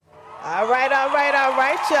All right,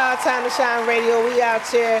 y'all. Time to Shine Radio. We out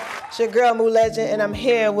here. It's your girl, Moo Legend, and I'm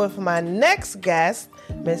here with my next guest,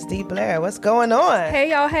 Miss Deblair. What's going on?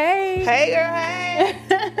 Hey, y'all. Hey. Hey, girl. Hey.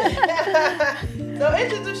 So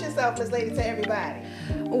introduce yourself, Miss Lady, to everybody.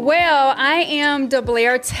 Well, I am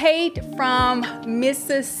Deblair Tate from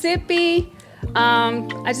Mississippi.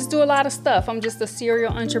 I just do a lot of stuff. I'm just a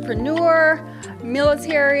serial entrepreneur,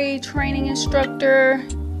 military training instructor.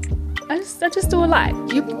 I just do a lot.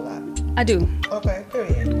 You do a lot. I do. Okay,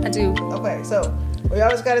 period. I do. Okay, so we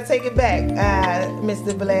always got to take it back, Miss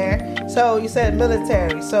Deblair. So you said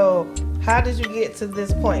military. So how did you get to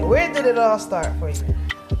this point? Where did it all start for you?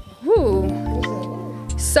 Whew.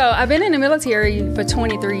 So I've been in the military for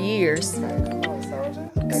 23 years. Okay, come on,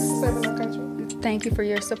 soldier. Thanks for serving our country. Thank you for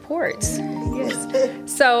your support. Yes.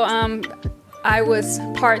 So I was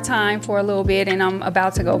part-time for a little bit, and I'm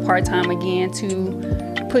about to go part-time again to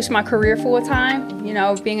push my career full-time. You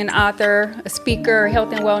know, being an author, a speaker,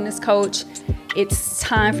 health and wellness coach, it's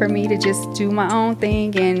time for me to just do my own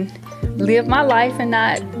thing and live my life and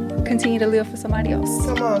not continue to live for somebody else.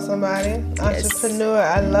 Come on, somebody. Entrepreneur.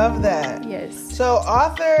 Yes. I love that. Yes. So,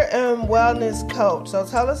 author and wellness coach. So,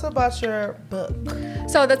 tell us about your book.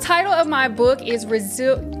 So, the title of my book is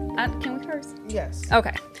Can we curse? Yes.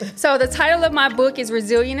 Okay. So, the title of my book is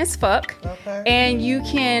Resilient as Fuck. Okay. And you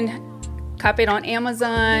can copy it on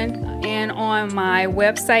Amazon and on my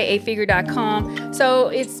website, afigure.com. So,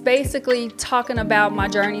 it's basically talking about my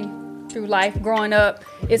journey through life growing up.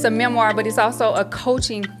 It's a memoir, but it's also a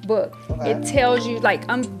coaching book. Okay. It tells you, like,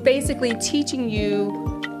 I'm basically teaching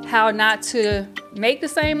you how not to make the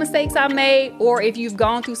same mistakes I made, or if you've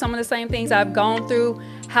gone through some of the same things I've gone through,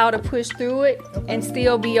 how to push through it and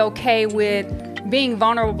still be okay with being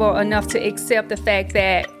vulnerable enough to accept the fact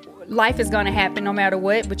that life is going to happen no matter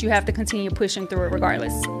what, but you have to continue pushing through it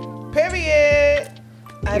regardless. Period.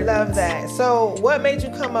 I love that. So what made you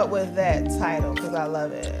come up with that title? Because I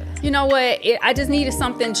love it. You know what? I just needed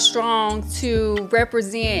something strong to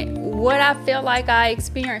represent what I felt like I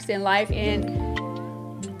experienced in life, and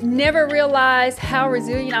never realized how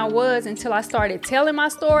resilient I was until I started telling my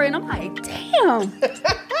story. And I'm like, damn.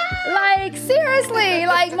 Like, seriously.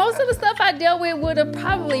 Like, most of the stuff I dealt with would have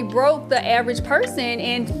probably broke the average person.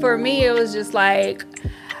 And for me, it was just like,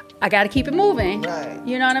 I got to keep it moving. Right.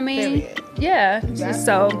 You know what I mean? Period. Yeah. Exactly.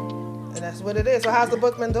 So. And that's what it is. So how's the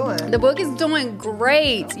book been doing? The book is doing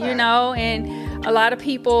great, okay. You know, and a lot of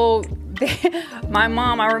people, my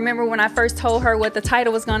mom, I remember when I first told her what the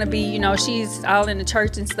title was going to be, you know, she's all in the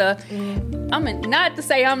church and stuff. Mm-hmm. Not to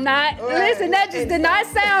say I'm not. Right. Listen, that just did not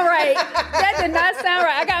sound right. That did not sound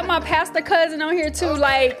right. I got my pastor cousin on here too. Okay.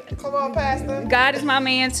 Like, come on, pastor. God is my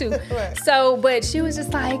man too. Right. So, but she was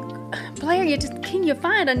just like, Blair, can you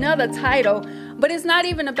find another title? But it's not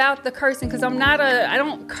even about the cursing, because I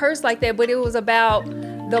don't curse like that, but it was about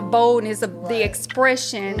the boldness of the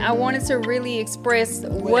expression. I wanted to really express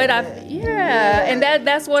and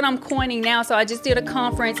that's what I'm coining now. So I just did a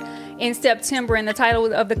conference in September, and the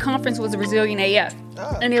title of the conference was Resilient AF.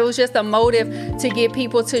 Oh. And it was just a motive to get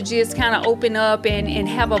people to just kind of open up and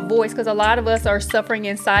have a voice, because a lot of us are suffering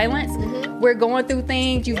in silence. Mm-hmm. We're going through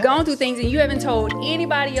things. You've gone through things, and you haven't told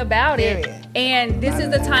anybody about it. And this is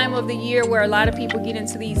the time of the year where a lot of people get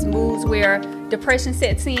into these moods where depression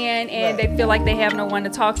sets in and they feel like they have no one to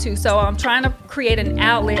talk to. So I'm trying to create an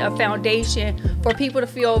outlet, a foundation for people to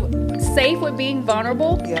feel safe with being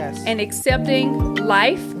vulnerable and accepting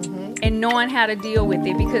life and knowing how to deal with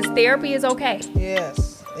it, because therapy is okay.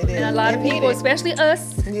 Yes, it is. And a lot of people, especially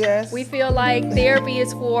us, we feel like therapy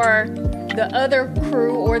is for the other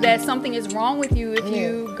crew, or that something is wrong with you if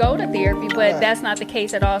you go to therapy, but that's not the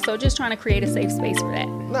case at all. So just trying to create a safe space for that.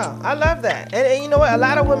 No, I love that. And you know what? A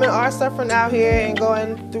lot of women are suffering out here and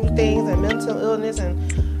going through things, and mental illness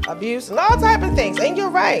and abuse and all type of things. And you're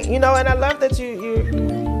right, you know, and I love that you're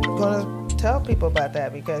going to tell people about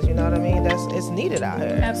that, because you know what I mean, it's needed out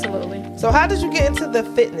here. Absolutely. So how did you get into the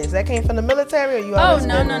fitness? That came from the military, or you always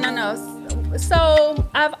no. So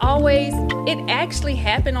it actually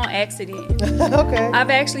happened on accident. Okay. I've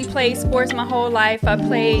actually played sports my whole life. I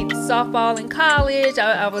played softball in college.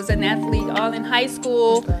 I was an athlete all in high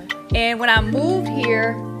school. Okay. And when I moved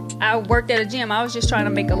here, I worked at a gym. I was just trying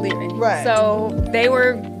to make a living. Right. So they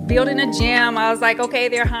were building a gym. I was like, okay,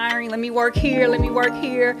 they're hiring. Let me work here.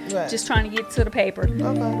 Right. Just trying to get to the paper.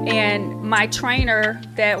 Okay. And my trainer,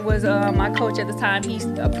 that was my coach at the time, he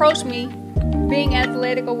approached me being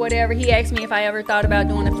athletic or whatever. He asked me if I ever thought about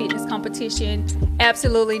doing a fitness competition.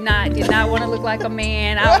 Absolutely not. Did not want to look like a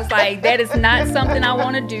man. I was like, that is not something I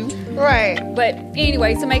want to do. Right. But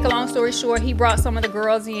anyway, to make a long story short, he brought some of the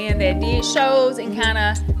girls in that did shows and kind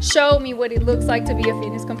of showed me what it looks like to be a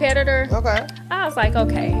fitness competitor. Okay. I was like,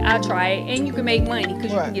 okay, I'll try it. And you can make money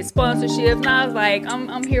because you can get sponsorships. And I was like,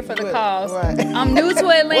 I'm here for the cause. Right. I'm new to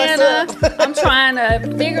Atlanta. I'm trying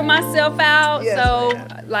to figure myself out. Yes, so,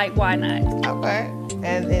 like, why not? Okay.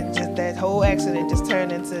 And it just, that whole accident just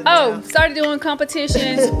turned into... Started doing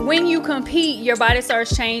competitions. When you compete, your body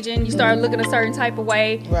starts changing. You start looking a certain type of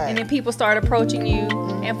way. Right. And then people start approaching you.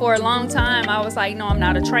 Mm-hmm. And for a long time, I was like, no, I'm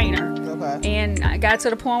not a trainer. Okay. And I got to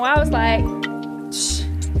the point where I was like,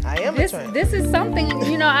 I am a trainer. This is something,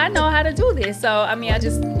 I know how to do this. So, I mean, I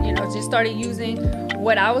just, just started using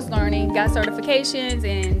what I was learning, got certifications,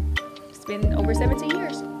 and it's been over 17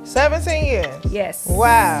 years. 17 years? Yes.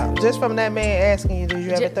 Wow. Just from that man asking you, did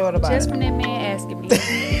you ever thought about it? Just from that man asking me.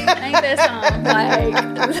 Ain't that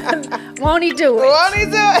something? Like, won't he do it? Won't he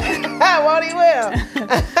do it? Won't he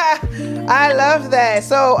will? I love that.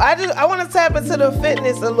 So I want to tap into the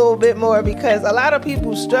fitness a little bit more because a lot of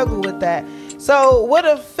people struggle with that. So with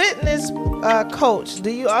a fitness coach,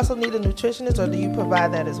 do you also need a nutritionist or do you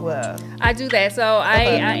provide that as well? I do that. So I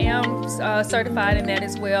am certified in that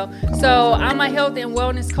as well. So I'm a health and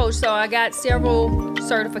wellness coach. So I got several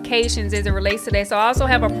certifications as it relates to that. So I also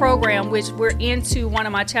have a program, which we're into one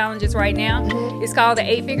of my challenges right now. Mm-hmm. It's called the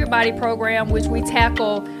 8-Figure Body Program, which we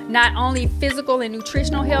tackle not only physical and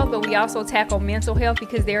nutritional health, but we also tackle mental health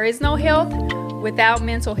because there is no health without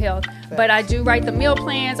mental health. But I do write the meal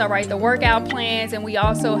plans, I write the workout plans, and we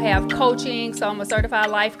also have coaching. So I'm a certified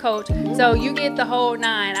life coach. So you get the whole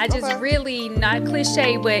nine. I just really, not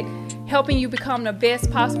cliche, but helping you become the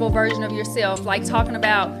best possible version of yourself. Like talking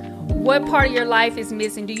about what part of your life is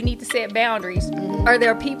missing. Do you need to set boundaries? Mm-hmm. Are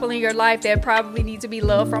there people in your life that probably need to be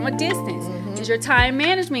loved from a distance? Mm-hmm. Is your time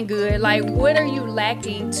management good? Like, what are you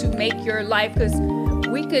lacking to make your life? Because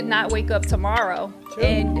we could not wake up tomorrow. True.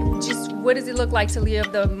 And just what does it look like to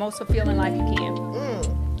live the most fulfilling life you can?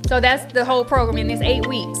 So that's the whole program, and it's 8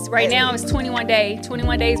 weeks. Right now it's 21 days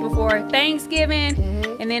before Thanksgiving,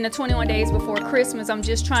 and then the 21 days before Christmas. I'm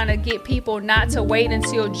just trying to get people not to wait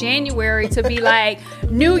until January to be like,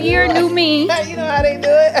 new year, new me. You know how they do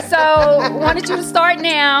it. So wanted you to start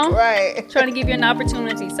now. Right. Trying to give you an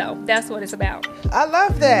opportunity. So that's what it's about. I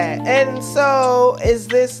love that. And so is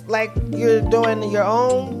this like you're doing your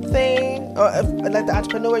own thing? Or like the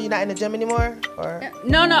entrepreneur, you're not in the gym anymore? Or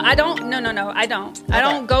No, I don't. No, I don't. Okay. I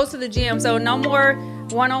don't go to the gym. So no more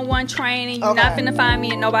one-on-one training. You're not finna find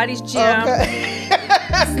me in nobody's gym. Okay.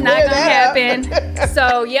 It's not gonna happen.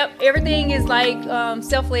 So everything is like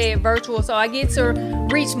self-led, virtual. So I get to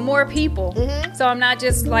reach more people. Mm-hmm. So I'm not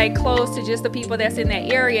just like close to just the people that's in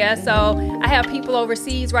that area. So I have people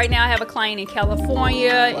overseas. Right now I have a client in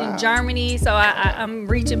California, in Germany. So I'm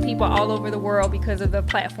reaching people all over the world because of the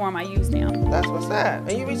platform I use now. That's what's up.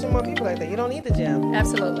 And you're reaching more people like that. You don't need the gym.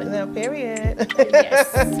 Absolutely. No, period.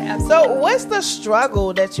 Yes, absolutely. So what's the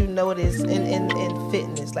struggle that you notice in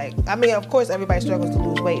fitness? Like, I mean, of course everybody struggles to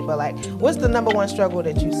lose weight, but like, what's the number one struggle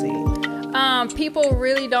that you see? People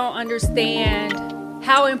really don't understand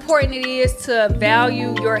how important it is to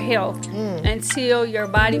value your health until your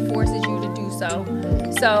body forces you to do so.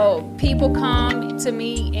 So people come to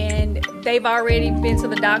me and they've already been to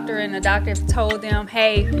the doctor and the doctor told them,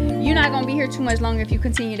 hey, you're not going to be here too much longer if you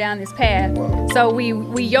continue down this path. So we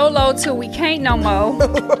YOLO till we can't no more.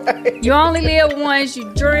 Right. You only live once.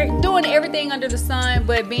 You doing everything under the sun,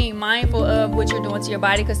 but being mindful of what you're doing to your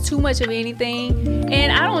body, because too much of anything,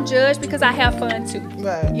 and I don't judge because I have fun too.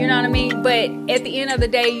 Right. You know what I mean? But at the end of the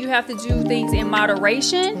day, you have to do things in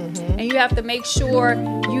moderation, and you have to make sure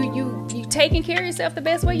you taking care of yourself the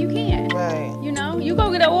best way you can. Right. You know, you go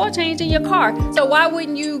get an oil change in your car. So why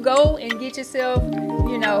wouldn't you go and get yourself,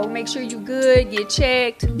 make sure you good, get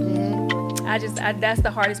checked. That's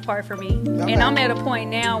the hardest part for me. Okay. And I'm at a point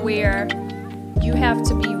now where you have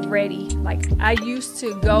to be ready. Like, I used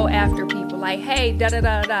to go after people like, hey,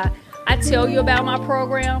 da-da-da-da. I tell you about my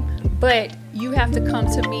program, but you have to come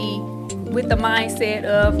to me with the mindset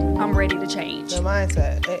of, I'm ready to change. The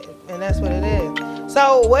mindset. And that's what it is.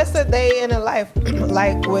 So what's the day in a life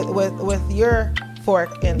like with your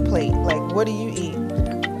fork and plate? Like, what do you eat?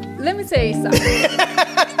 Let me tell you something.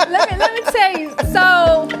 let me tell you.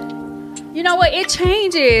 So, you know what? It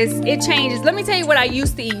changes. Let me tell you what I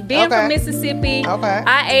used to eat. Being from Mississippi,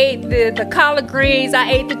 I ate the collard greens. I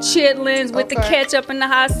ate the chitlins with the ketchup and the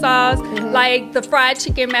hot sauce. Like the fried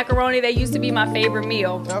chicken macaroni, that used to be my favorite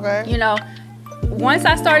meal. once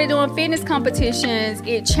I started doing fitness competitions,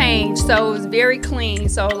 it changed. So it was very clean.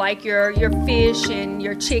 So like your fish and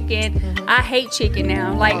your chicken. I hate chicken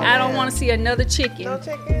now. Like I don't want to see another chicken. No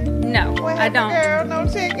chicken? No, I don't. Girl, no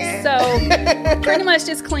chicken. So pretty much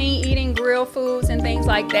just clean eating grilled foods and things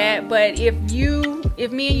like that. But if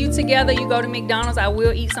me and you together, you go to McDonald's, I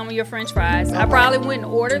will eat some of your French fries. I probably wouldn't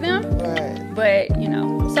order them. Right. But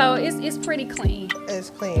so it's pretty clean.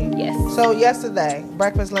 It's clean. Yes. So yesterday,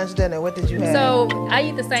 breakfast, lunch, dinner, what did you have? So I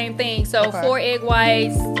eat the same thing. So 4 egg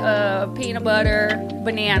whites, peanut butter,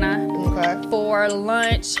 banana. Okay. For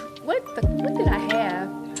lunch, what did I have?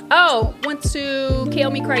 Oh, went to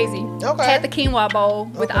Kale Me Crazy. Okay. Had the quinoa bowl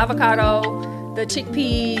with avocado, the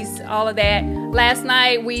chickpeas, all of that. Last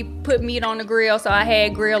night we put meat on the grill, so I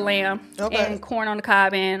had grilled lamb and corn on the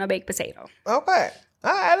cob and a baked potato. Okay.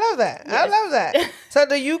 I love that. Yes. I love that. So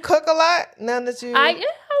do you cook a lot now that you... Oh my God,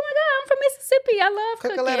 I'm from Mississippi. I love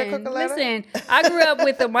cooking. Listen, I grew up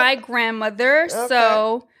with my grandmother,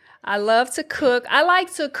 so I love to cook. I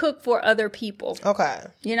like to cook for other people. Okay.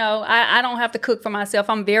 I don't have to cook for myself.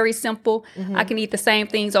 I'm very simple. I can eat the same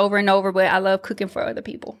things over and over, but I love cooking for other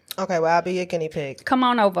people. Okay, well, I'll be your guinea pig. Come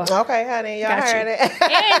on over. Okay, honey, y'all heard it. and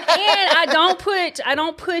I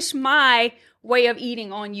don't push my way of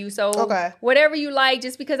eating on you. So whatever you like,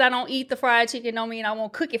 just because I don't eat the fried chicken don't mean I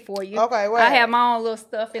won't cook it for you. Okay, well. I have my own little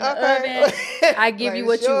stuff in the oven. I give you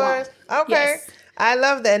what you want. Okay. Yes. I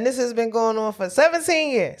love that. And this has been going on for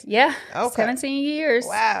 17 years. Yeah. Okay. 17 years.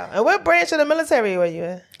 Wow. And what branch of the military were you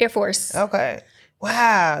in? Air Force. Okay.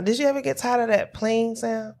 Wow. Did you ever get tired of that plane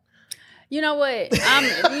sound? You know what?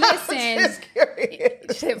 Listen,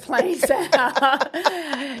 plain sound.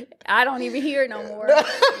 I don't even hear it no more.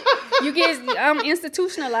 I'm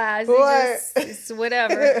institutionalized. It's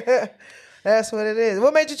whatever. That's what it is.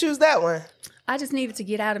 What made you choose that one? I just needed to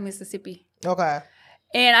get out of Mississippi. Okay.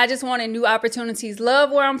 And I just wanted new opportunities.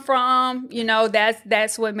 Love where I'm from.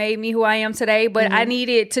 That's what made me who I am today. But I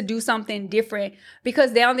needed to do something different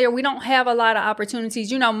because down there we don't have a lot of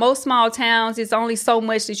opportunities. Most small towns, it's only so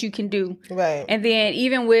much that you can do. Right. And then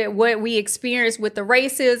even with what we experienced with the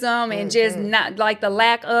racism and just not like the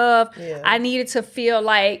lack of, I needed to feel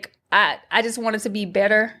like I just wanted to be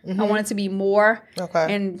better. I wanted to be more.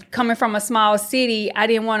 Okay. And coming from a small city, I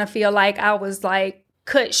didn't want to feel like I was like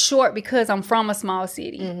cut short because I'm from a small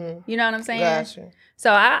city. You know what I'm saying? Gotcha.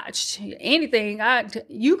 So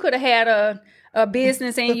you could have had a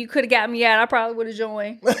business and you could have got me out. I probably would have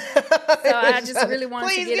joined. So I just really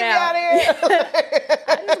wanted to get out.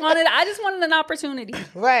 I just wanted an opportunity.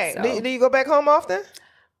 Right. So, do you go back home often?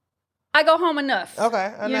 I go home enough.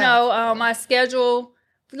 Okay. My schedule,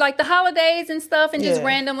 like the holidays and stuff, and just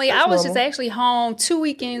randomly. I was just actually home 2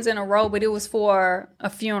 weekends in a row, but it was for a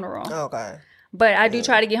funeral. Okay. But I do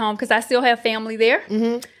try to get home because I still have family there.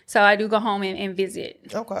 So I do go home and visit.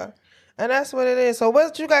 Okay. And that's what it is. So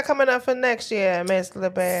what you got coming up for next year, Ms.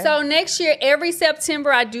 Deblair? So next year, every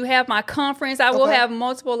September, I do have my conference. I will have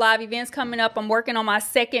multiple live events coming up. I'm working on my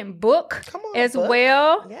second book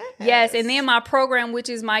well. Yes. And then my program, which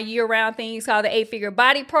is my year-round thing, is called the 8-Figure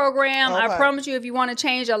Body Program. I promise you, if you want to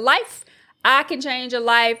change your life, I can change your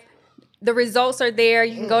life. The results are there.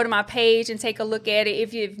 You can go to my page and take a look at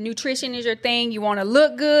it. If nutrition is your thing, you want to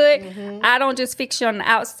look good, I don't just fix you on the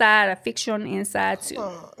outside. I fix you on the inside too.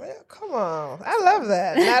 Come on. I love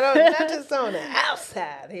that. Not just on the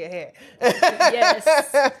outside. Here. Yes,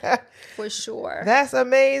 for sure. That's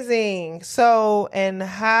amazing. So, and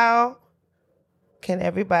how can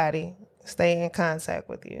everybody stay in contact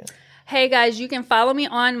with you? Hey guys, you can follow me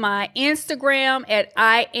on my Instagram at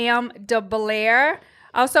I am Deblair.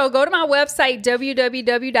 Also, go to my website,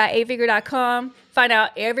 www.8figure.com. Find out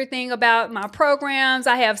everything about my programs.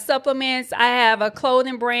 I have supplements. I have a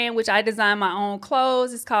clothing brand, which I design my own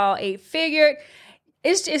clothes. It's called 8-Figure.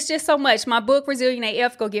 It's just so much. My book, Resilient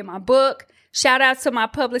AF, go get my book. Shout out to my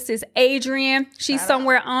publicist, Adrian. She's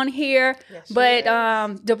somewhere on here. Yes, but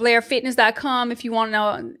DeblairFitness.com if you want to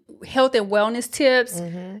know health and wellness tips.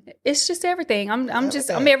 It's just everything. I'm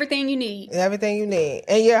everything you need. Everything you need.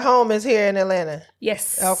 And your home is here in Atlanta?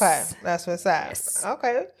 Yes. Okay. That's what's up. Yes.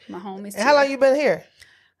 Okay. My home is here. How long you been here?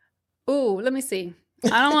 Ooh, let me see.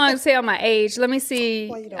 I don't want to tell my age. Let me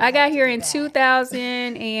see. I got here in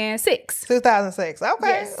 2006. 2006. Okay.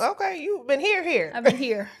 Yes. Okay. You've been here. I've been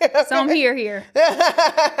here. So I'm here.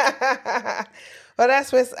 Well,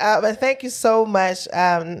 that's what's up. But thank you so much,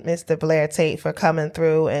 Ms. Deblair Tate, for coming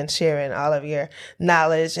through and sharing all of your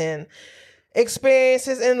knowledge and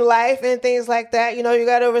experiences in life and things like that. You know, you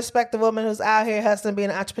got to respect the woman who's out here hustling, being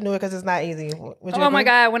an entrepreneur, because it's not easy. Oh my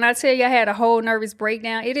God. When I tell you I had a whole nervous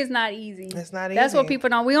breakdown, it is not easy. It's not easy. That's what people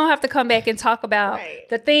don't. We don't have to come back and talk about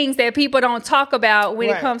the things that people don't talk about when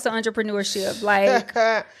it comes to entrepreneurship. Like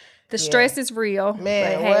the stress is real.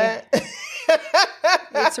 Man, what?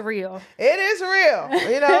 It's real. It is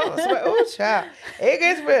real. You know, oh child, it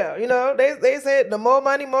gets real. You know, they said the more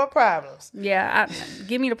money, more problems. Yeah,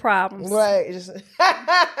 give me the problems. Right.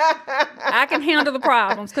 I can handle the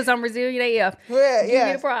problems because I'm resilient AF. Yeah, give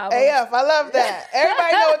me the problems. AF, I love that.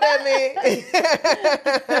 Everybody know what that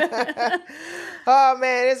means. Oh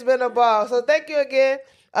man, it's been a ball. So thank you again.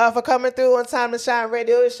 For coming through on Time to Shine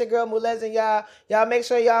Radio. It's your girl Mulez, and y'all make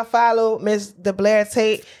sure y'all follow Miss Deblair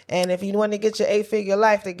Tate. And if you want to get your 8-figure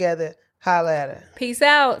life together, holla at her. Peace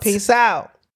out. Peace out.